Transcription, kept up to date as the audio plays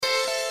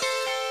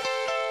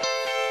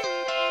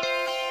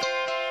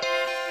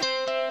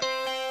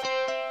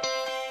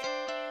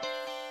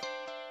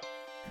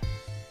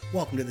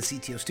Welcome to the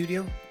CTO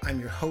Studio. I'm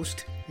your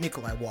host,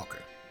 Nikolai Walker.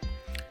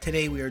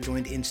 Today we are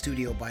joined in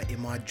studio by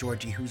Emad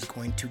Georgy, who's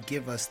going to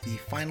give us the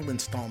final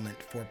installment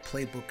for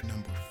Playbook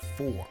number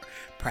 4,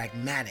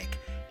 Pragmatic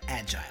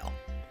Agile.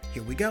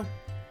 Here we go.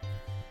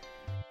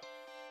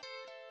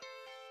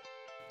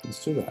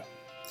 Let's do that.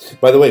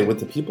 By the way, with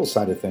the people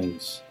side of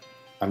things,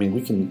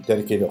 we can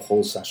dedicate a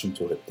whole session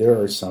to it. There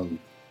are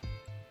some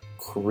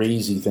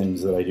crazy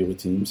things that I do with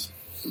teams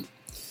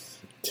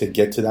to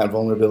get to that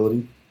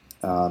vulnerability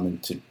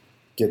and to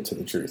get to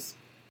the truth.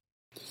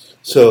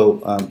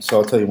 So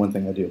I'll tell you one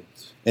thing I do.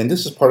 And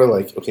this is part of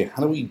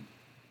how do we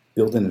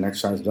build in an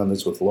exercise? I've done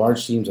this with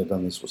large teams. I've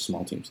done this with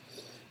small teams.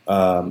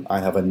 I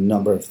have a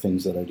number of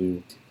things that I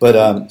do.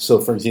 But so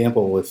for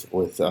example,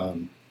 with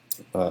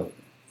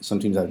some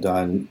teams I've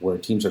done where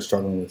teams are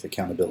struggling with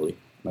accountability,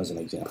 as an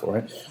example,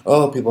 right?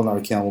 Oh, people are not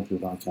accountable,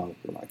 people are not accountable,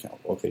 people are not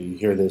accountable. Okay, you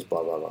hear this,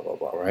 blah, blah, blah, blah,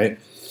 blah, right?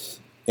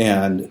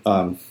 And,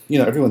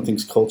 everyone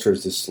thinks culture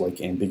is this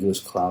ambiguous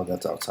cloud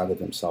that's outside of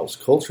themselves.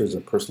 Culture is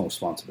a personal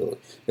responsibility.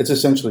 It's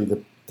essentially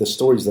the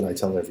stories that I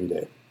tell every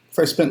day. If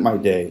I spent my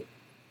day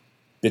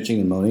bitching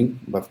and moaning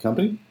about the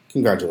company,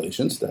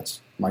 congratulations,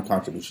 that's my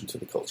contribution to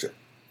the culture.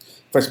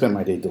 If I spent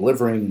my day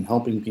delivering and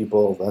helping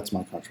people, that's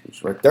my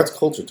contribution, right? That's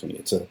culture to me.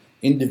 It's an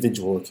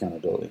individual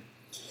accountability.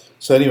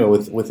 So anyway,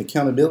 with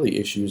accountability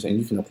issues, and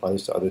you can apply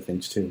this to other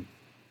things too,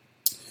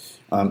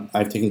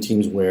 I've taken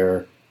teams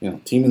where,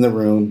 team in the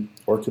room,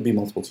 or it could be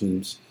multiple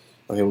teams.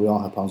 Okay, we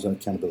all have problems with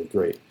accountability.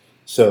 Great.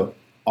 So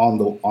on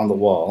the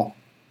wall,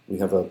 we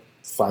have a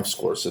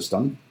 5-score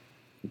system.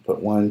 You put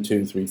 1,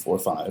 2, 3, 4,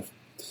 5,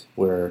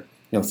 where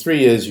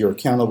 3 is you're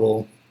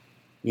accountable.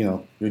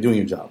 You're doing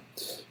your job.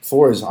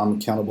 4 is I'm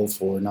accountable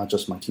for not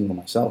just my team or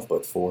myself,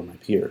 but for my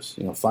peers.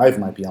 5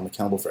 might be I'm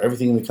accountable for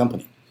everything in the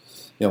company.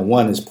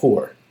 1 is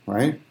poor,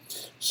 right?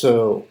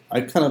 So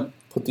I kind of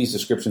put these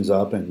descriptions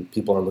up, and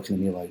people are looking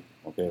at me like,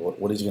 okay,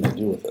 what is he going to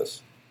do with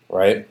this,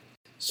 right?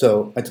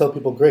 So I tell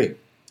people, great,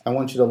 I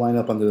want you to line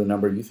up under the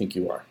number you think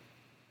you are.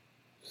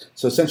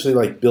 So essentially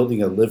like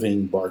building a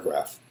living bar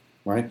graph,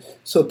 right?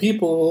 So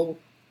people,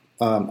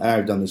 and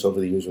I've done this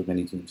over the years with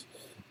many teams,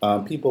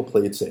 people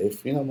play it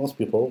safe. Most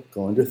people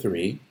go under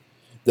 3.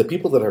 The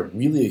people that are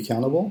really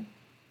accountable,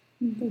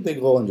 they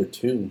go under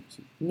 2.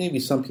 Maybe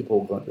some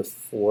people go under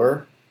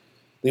 4.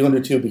 They go under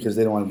 2 because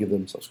they don't want to give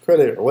themselves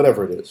credit or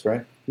whatever it is,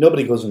 right?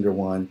 Nobody goes under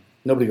 1.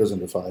 Nobody goes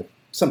under 5.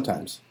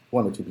 Sometimes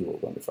 1 or 2 people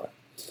go under 5.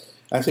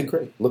 I say,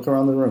 great, look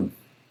around the room.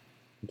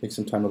 Take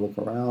some time to look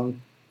around.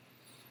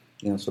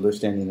 So they're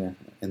standing there.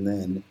 And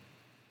then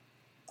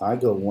I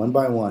go one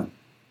by one.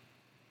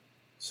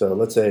 So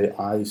let's say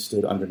I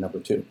stood under number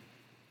 2.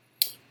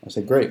 I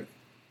say, great.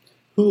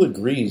 Who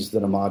agrees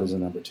that Emad is a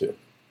number 2?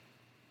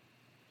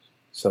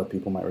 So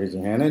people might raise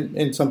their hand,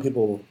 and some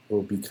people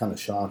will be kind of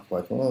shocked,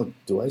 like, oh,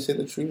 do I say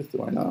the truth?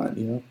 Do I not?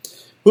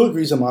 Who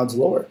agrees Emad's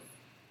lower?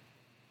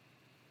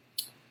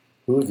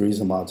 Who agrees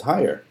Emad's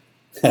higher?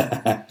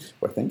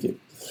 Well, thank you.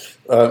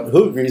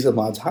 Who agrees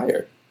Emad's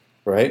higher,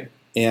 right?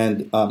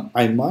 And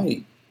I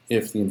might,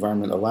 if the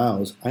environment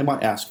allows, I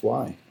might ask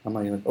why. I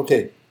might,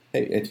 okay,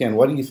 hey, Etienne,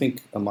 why do you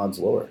think Emad's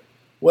lower?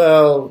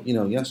 Well,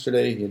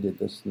 yesterday he did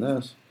this and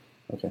this.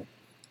 Okay,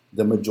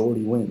 the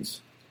majority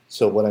wins.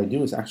 So what I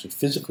do is actually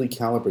physically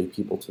calibrate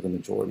people to the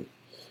majority.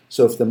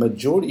 So if the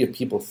majority of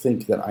people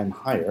think that I'm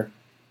higher,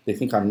 they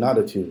think I'm not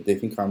a 2, they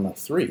think I'm a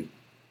 3.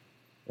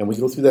 And we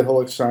go through that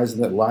whole exercise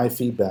and that live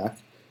feedback,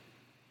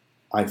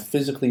 I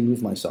physically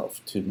move myself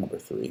to number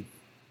 3.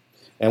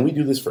 And we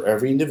do this for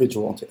every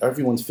individual until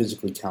everyone's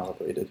physically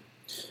calibrated.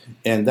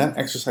 And that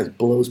exercise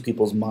blows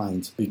people's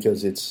minds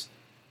because it's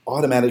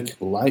automatic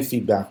live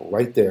feedback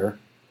right there.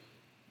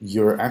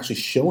 You're actually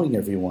showing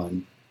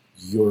everyone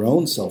your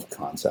own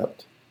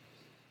self-concept,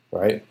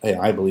 right? Hey,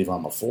 I believe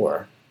I'm a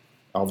 4.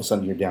 All of a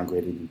sudden, you're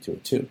downgraded into a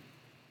 2.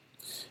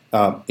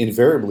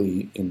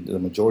 Invariably, in the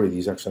majority of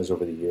these exercises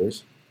over the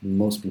years,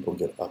 most people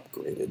get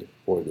upgraded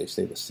or they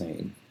stay the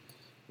same.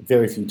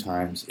 Very few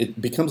times.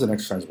 It becomes an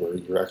exercise where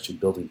you're actually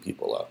building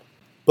people up.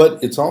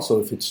 But it's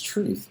also if it's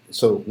truth.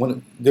 So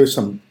there's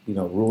some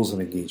rules of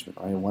engagement,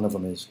 right? One of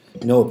them is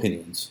no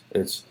opinions.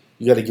 It's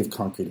you got to give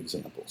concrete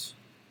examples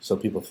so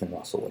people can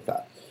wrestle with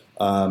that.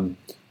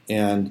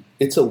 And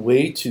it's a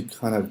way to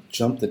kind of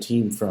jump the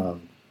team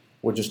from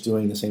we're just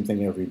doing the same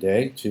thing every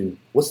day to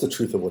what's the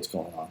truth of what's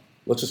going on.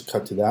 Let's just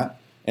cut to that.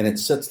 And it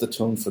sets the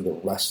tone for the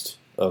rest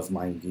of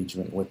my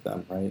engagement with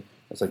them, right?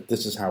 It's like,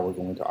 this is how we're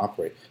going to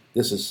operate.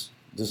 This is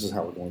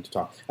how we're going to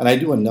talk. And I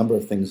do a number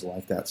of things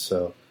like that.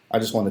 So I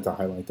just wanted to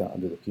highlight that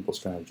under the people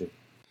strategy.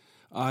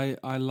 I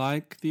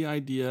like the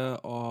idea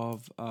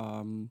of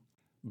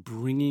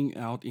bringing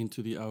out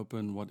into the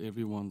open what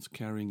everyone's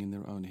carrying in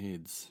their own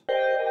heads.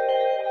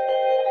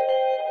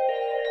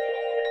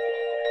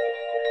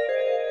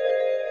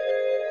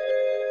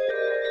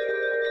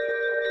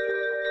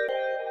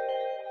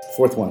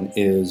 Fourth one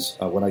is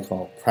what I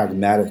call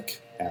pragmatic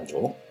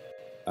agile.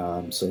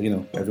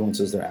 So everyone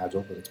says they're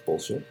agile, but it's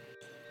bullshit.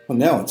 Well,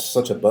 now it's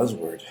such a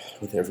buzzword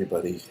with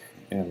everybody.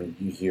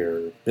 You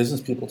hear business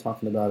people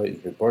talking about it, you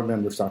hear board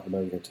members talking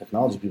about it, you hear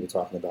technology people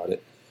talking about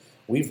it.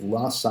 we've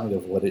lost sight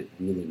of what it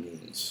really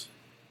means.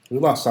 We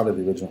lost sight of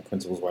the original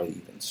principles why it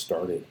even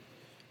started.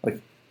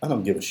 Like, I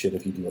don't give a shit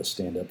if you do a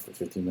stand-up for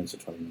 15 minutes or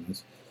 20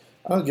 minutes.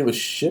 I don't give a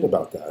shit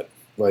about that.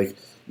 Like,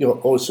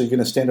 so you're going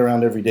to stand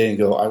around every day and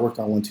go, I worked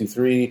on 1, 2,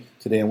 3.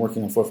 Today I'm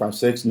working on 4, 5,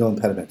 6. No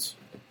impediments.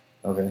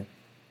 Okay?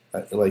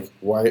 Like,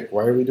 why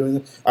are we doing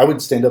this? I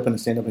would stand up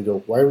and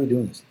go, why are we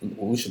doing this?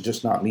 We should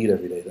just not meet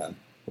every day then.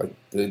 Like,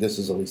 this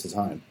is a waste of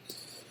time.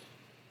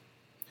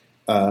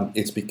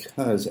 It's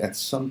because at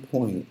some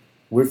point,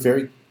 we're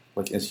very,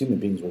 like, as human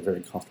beings, we're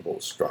very comfortable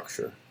with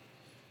structure.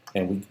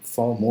 And we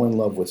fall more in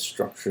love with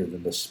structure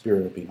than the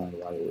spirit behind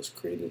why it was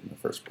created in the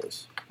first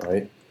place,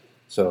 right?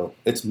 So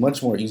it's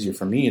much more easier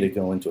for me to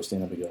go into a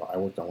stand-up and go, I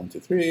worked on 1, 2,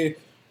 3,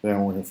 then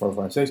I'm working 4,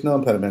 5, 6, no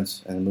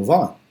impediments, and move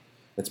on.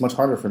 It's much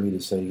harder for me to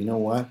say, you know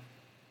what?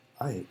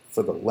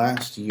 For the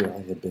last year,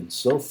 I have been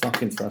so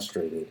fucking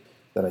frustrated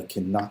that I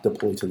cannot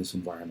deploy to this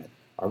environment.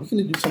 Are we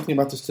going to do something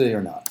about this today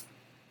or not?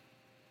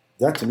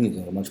 That, to me,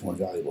 is a much more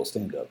valuable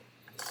stand-up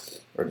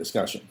or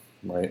discussion,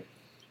 right?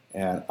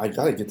 And I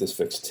got to get this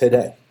fixed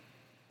today,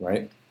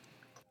 right?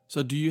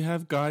 So do you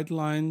have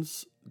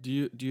guidelines?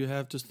 Do you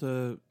have just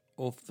a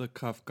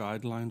off-the-cuff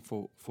guideline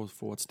for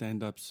what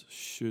stand-ups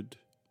should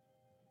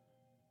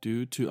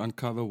do to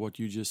uncover what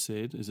you just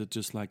said? Is it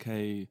just like,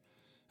 hey,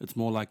 it's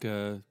more like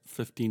a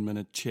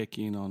 15-minute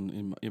check-in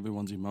on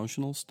everyone's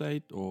emotional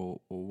state, or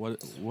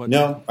what?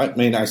 No, I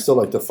mean, I still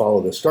like to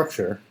follow the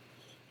structure,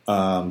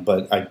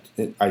 but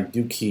I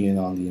do key in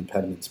on the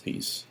impediments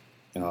piece.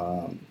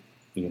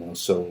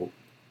 So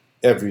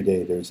every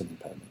day there's an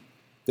impediment.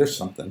 There's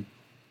something.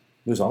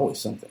 There's always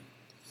something.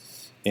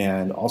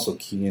 And also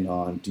key in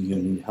on, do you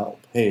need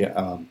help? Hey,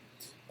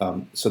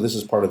 so this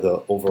is part of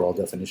the overall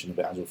definition of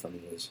Agile for me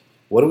is,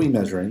 what are we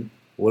measuring?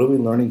 What are we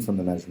learning from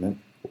the measurement?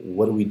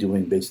 What are we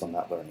doing based on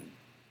that learning?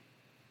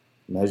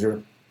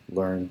 Measure,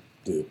 learn,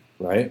 do,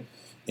 right?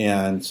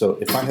 And so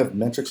if I have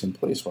metrics in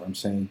place where I'm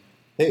saying,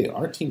 hey,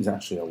 our team's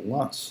actually a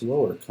lot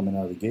slower coming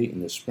out of the gate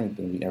in this sprint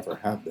than we ever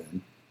have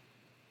been.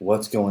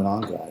 What's going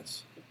on,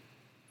 guys?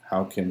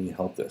 How can we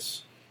help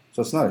this?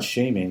 So it's not a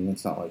shaming.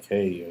 It's not like,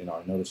 hey,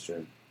 I noticed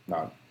you're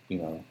not,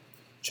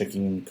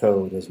 checking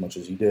code as much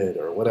as you did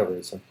or whatever.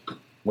 It's like,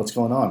 what's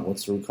going on?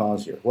 What's the root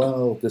cause here?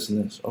 Well, this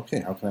and this. Okay,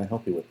 how can I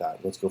help you with that?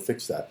 Let's go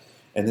fix that.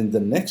 And then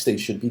the next day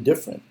should be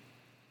different.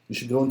 You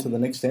should go into the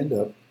next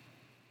stand-up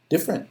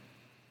different.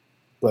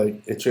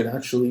 Like, it should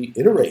actually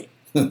iterate.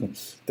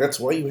 That's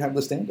why you have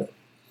the stand-up.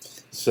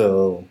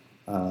 So,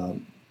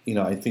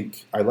 I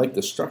think I like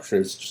the structure.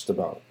 It's just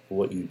about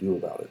what you do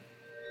about it.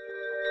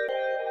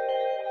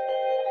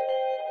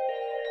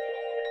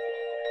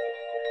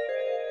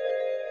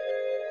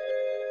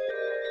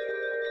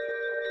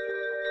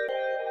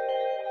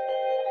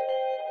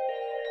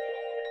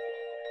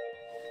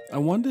 I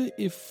wonder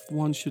if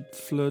one should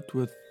flirt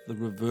with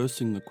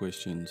reversing the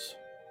questions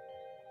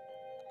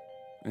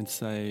and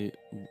say,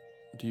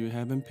 do you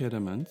have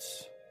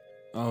impediments?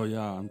 Oh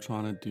yeah, I'm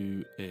trying to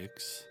do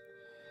X.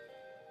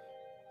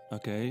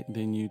 Okay,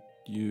 then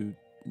you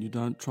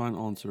don't try and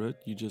answer it.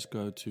 You just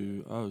go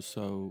to, oh,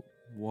 so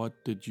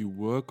what did you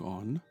work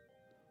on?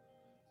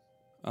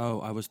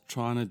 Oh, I was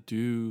trying to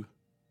do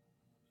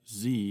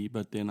Z,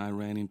 but then I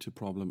ran into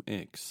problem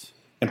X.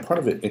 And part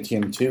of it,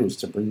 Etienne, too, is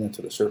to bring that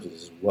to the surface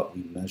is what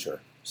we measure.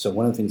 So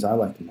one of the things I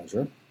like to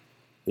measure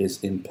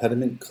is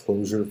impediment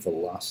closure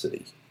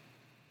velocity.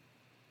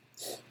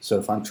 So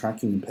if I'm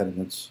tracking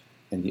impediments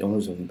and the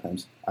owners of the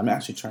impediments, I'm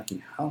actually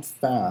tracking how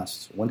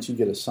fast, once you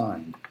get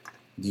assigned,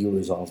 do you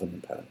resolve an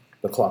impediment.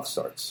 The clock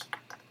starts.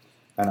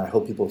 And I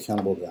hold people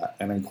accountable to that.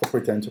 And I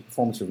incorporate that into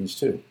performance reviews,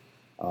 too,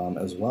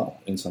 as well,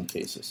 in some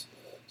cases.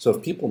 So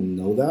if people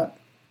know that,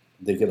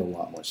 they get a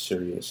lot more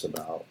serious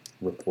about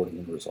reporting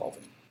and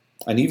resolving.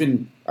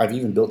 And I've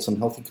even built some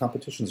healthy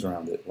competitions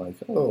around it. Like,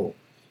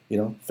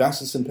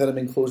 fastest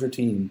impediment closure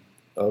team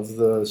of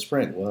the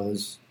sprint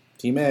was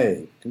Team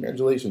A.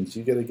 Congratulations,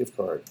 you get a gift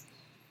card.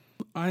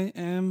 I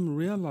am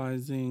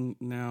realizing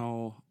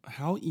now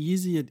how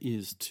easy it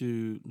is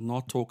to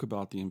not talk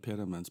about the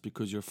impediments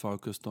because you're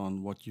focused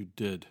on what you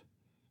did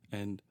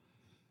and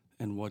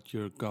what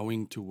you're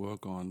going to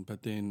work on.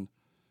 But then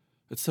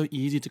it's so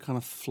easy to kind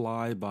of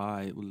fly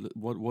by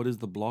what is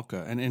the blocker.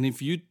 And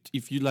if you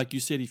like you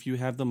said, if you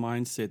have the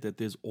mindset that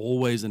there's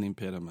always an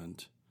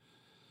impediment,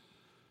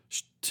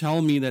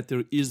 tell me that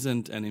there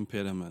isn't an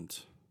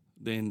impediment,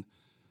 then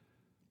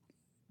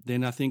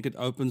I think it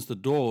opens the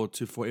door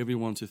for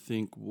everyone to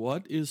think,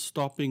 what is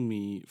stopping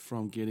me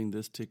from getting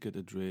this ticket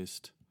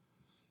addressed?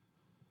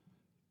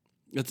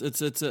 It's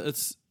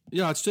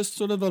just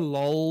sort of a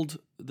lulled.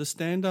 The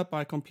stand-up,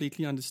 I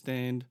completely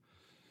understand.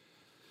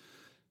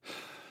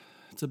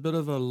 It's a bit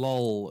of a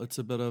lull. It's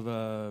a bit of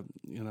a,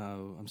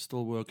 I'm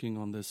still working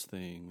on this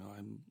thing.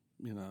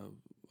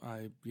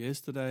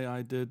 Yesterday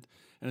I did,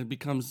 and it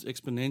becomes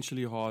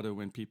exponentially harder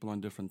when people are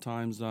in different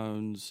time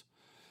zones.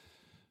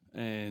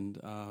 And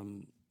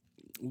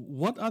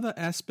what other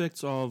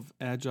aspects of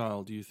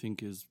Agile do you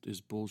think is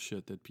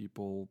bullshit that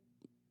people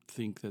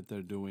think that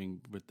they're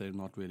doing, but they're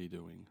not really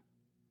doing?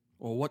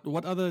 Or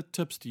what other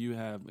tips do you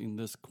have in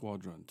this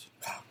quadrant?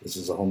 This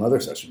is a whole nother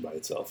session by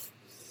itself.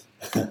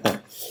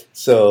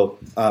 So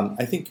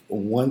I think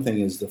one thing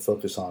is to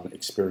focus on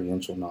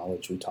experiential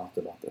knowledge. We talked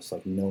about this,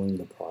 like knowing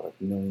the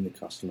product, knowing the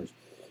customers.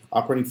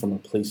 Operating from a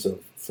place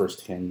of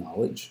firsthand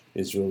knowledge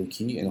is really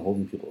key, and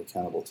holding people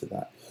accountable to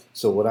that.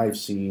 So what I've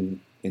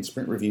seen in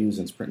sprint reviews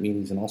and sprint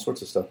meetings and all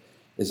sorts of stuff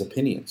is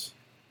opinions,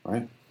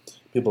 right?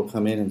 People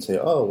come in and say,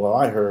 oh, well,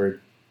 I heard,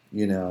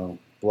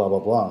 blah, blah,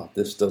 blah.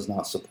 This does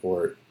not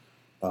support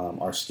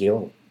our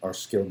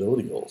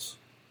scalability goals.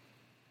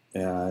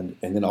 And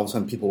then all of a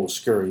sudden people will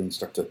scurry and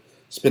start to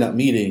spin up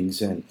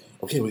meetings and,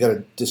 okay, we got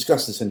to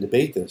discuss this and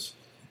debate this.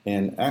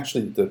 And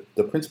actually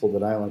the principle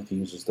that I like to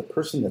use is the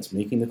person that's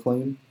making the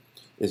claim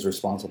is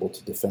responsible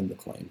to defend the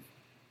claim.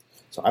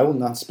 So I will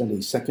not spend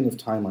a second of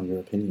time on your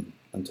opinion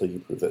until you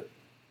prove it.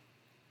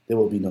 There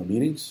will be no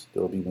meetings.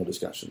 There will be no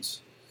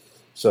discussions.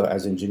 So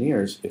as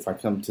engineers, if I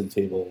come to the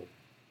table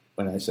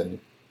and I say,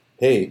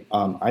 hey,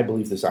 I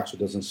believe this actually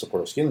doesn't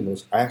support our scaling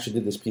goals. I actually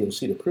did this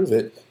POC to prove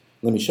it.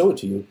 Let me show it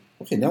to you.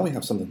 Okay, now we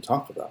have something to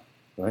talk about,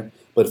 right?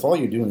 But if all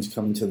you're doing is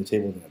coming to the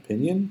table with an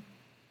opinion,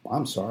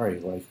 I'm sorry,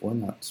 we're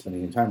not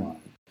spending any time on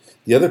it.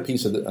 The other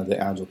piece of the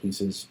Agile piece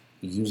is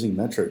using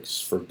metrics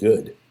for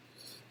good.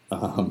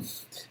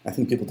 I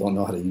think people don't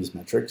know how to use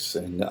metrics,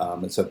 and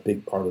it's a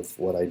big part of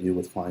what I do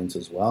with clients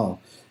as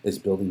well, is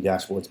building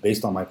dashboards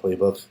based on my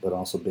playbook, but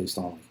also based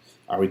on,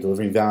 are we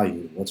delivering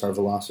value? What's our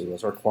velocity?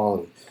 What's our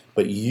quality?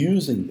 But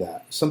using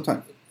that,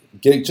 sometimes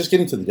getting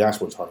to the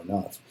dashboard is hard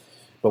enough.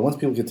 But once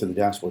people get to the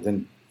dashboard,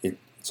 then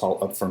it's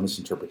all up for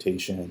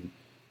misinterpretation,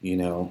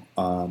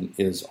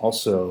 is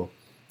also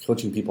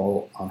coaching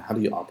people on how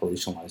do you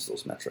operationalize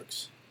those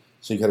metrics.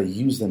 So you got to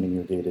use them in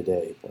your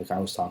day-to-day. Like I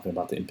was talking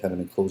about the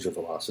impediment closure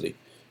velocity.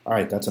 All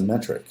right, that's a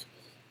metric.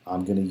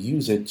 I'm going to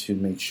use it to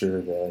make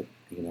sure that,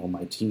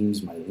 my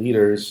teams, my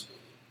leaders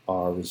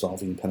are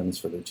resolving impediments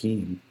for their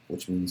team,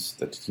 which means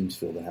that the teams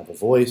feel they have a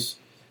voice.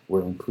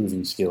 We're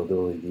improving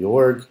scalability of the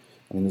org.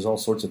 There's all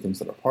sorts of things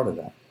that are part of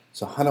that.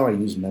 So how do I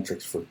use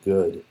metrics for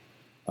good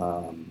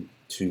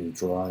to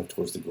drive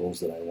towards the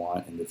goals that I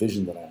want and the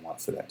vision that I want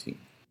for that team?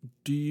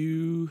 Do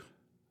you,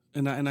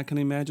 and I can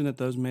imagine that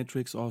those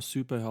metrics are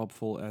super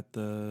helpful at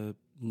the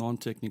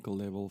non-technical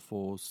level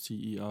for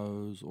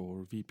CEOs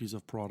or VPs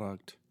of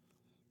product,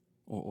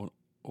 or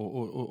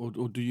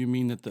do you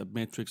mean that the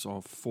metrics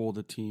are for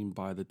the team,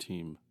 by the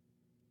team?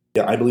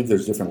 Yeah, I believe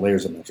there's different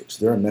layers of metrics.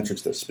 There are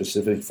metrics that are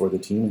specific for the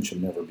team and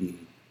should never be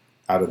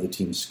out of the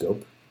team's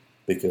scope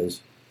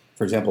because,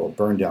 for example, a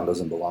burn down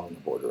doesn't belong in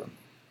the boardroom.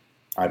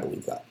 I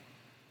believe that.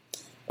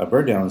 A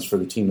burn down is for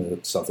the team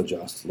to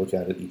self-adjust, look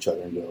at each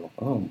other and go,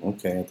 oh,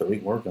 okay, at the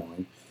rate we're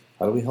going,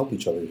 how do we help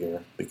each other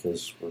here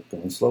because we're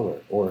going slower?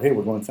 Or, hey,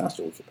 we're going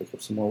faster, we could pick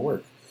up some more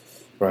work,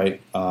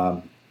 right?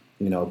 A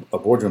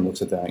boardroom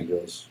looks at that and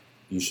goes,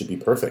 you should be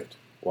perfect.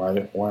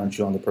 Why aren't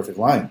you on the perfect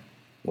line?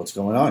 What's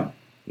going on?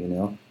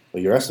 Well,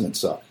 your estimates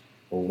suck.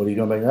 Well, what are you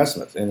doing about your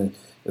estimates? And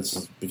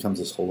it becomes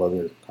this whole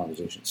other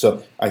conversation.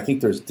 So I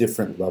think there's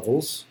different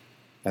levels,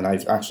 and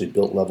I've actually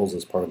built levels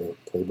as part of the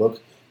playbook.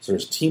 So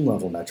there's team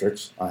level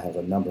metrics. I have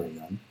a number of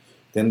them.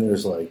 Then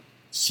there's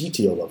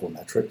CTO level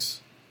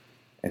metrics.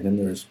 And then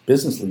there's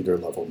business leader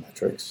level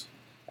metrics.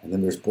 And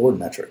then there's board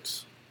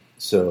metrics.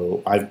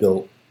 So I've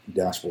built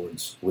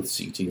dashboards with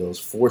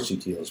CTOs for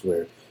CTOs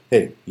where,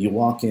 hey, you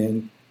walk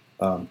in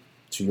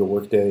to your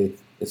workday,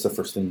 it's the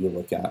first thing you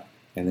look at.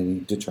 And then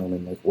you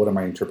determine, what are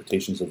my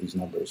interpretations of these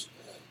numbers?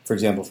 For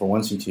example, for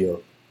one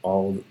CTO,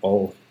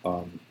 all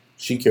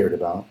she cared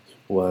about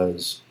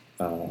was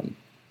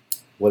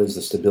what is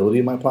the stability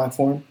of my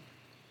platform,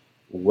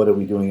 what are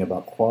we doing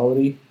about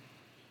quality,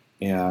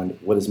 and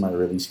what is my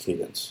release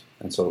cadence.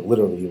 And so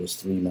literally it was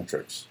 3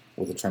 metrics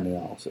with a trend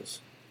analysis.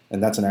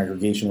 And that's an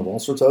aggregation of all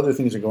sorts of other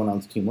things that are going on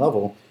at the team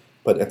level,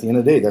 but at the end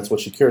of the day, that's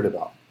what she cared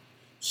about.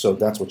 So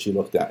that's what she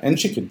looked at. And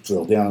she could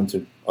drill down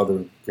into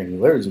other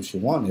granularities if she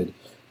wanted,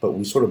 but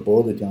we sort of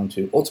boiled it down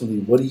to,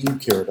 ultimately, what do you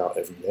care about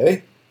every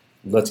day?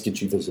 Let's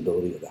get you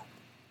visibility of that,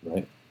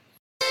 right?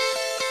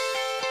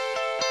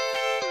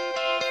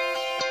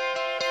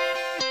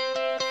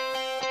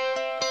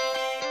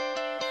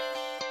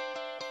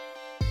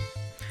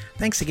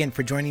 Thanks again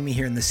for joining me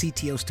here in the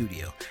CTO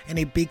studio. And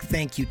a big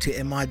thank you to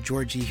Emad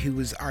Georgy, who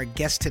is our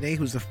guest today,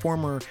 who's the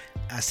former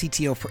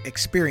CTO for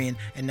Experian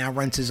and now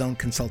runs his own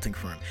consulting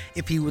firm.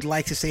 If you would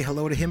like to say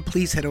hello to him,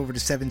 please head over to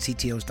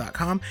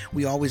 7ctos.com.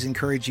 We always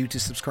encourage you to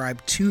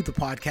subscribe to the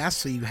podcast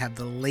so you have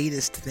the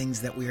latest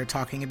things that we are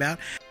talking about.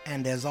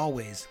 And as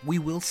always, we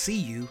will see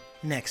you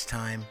next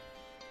time.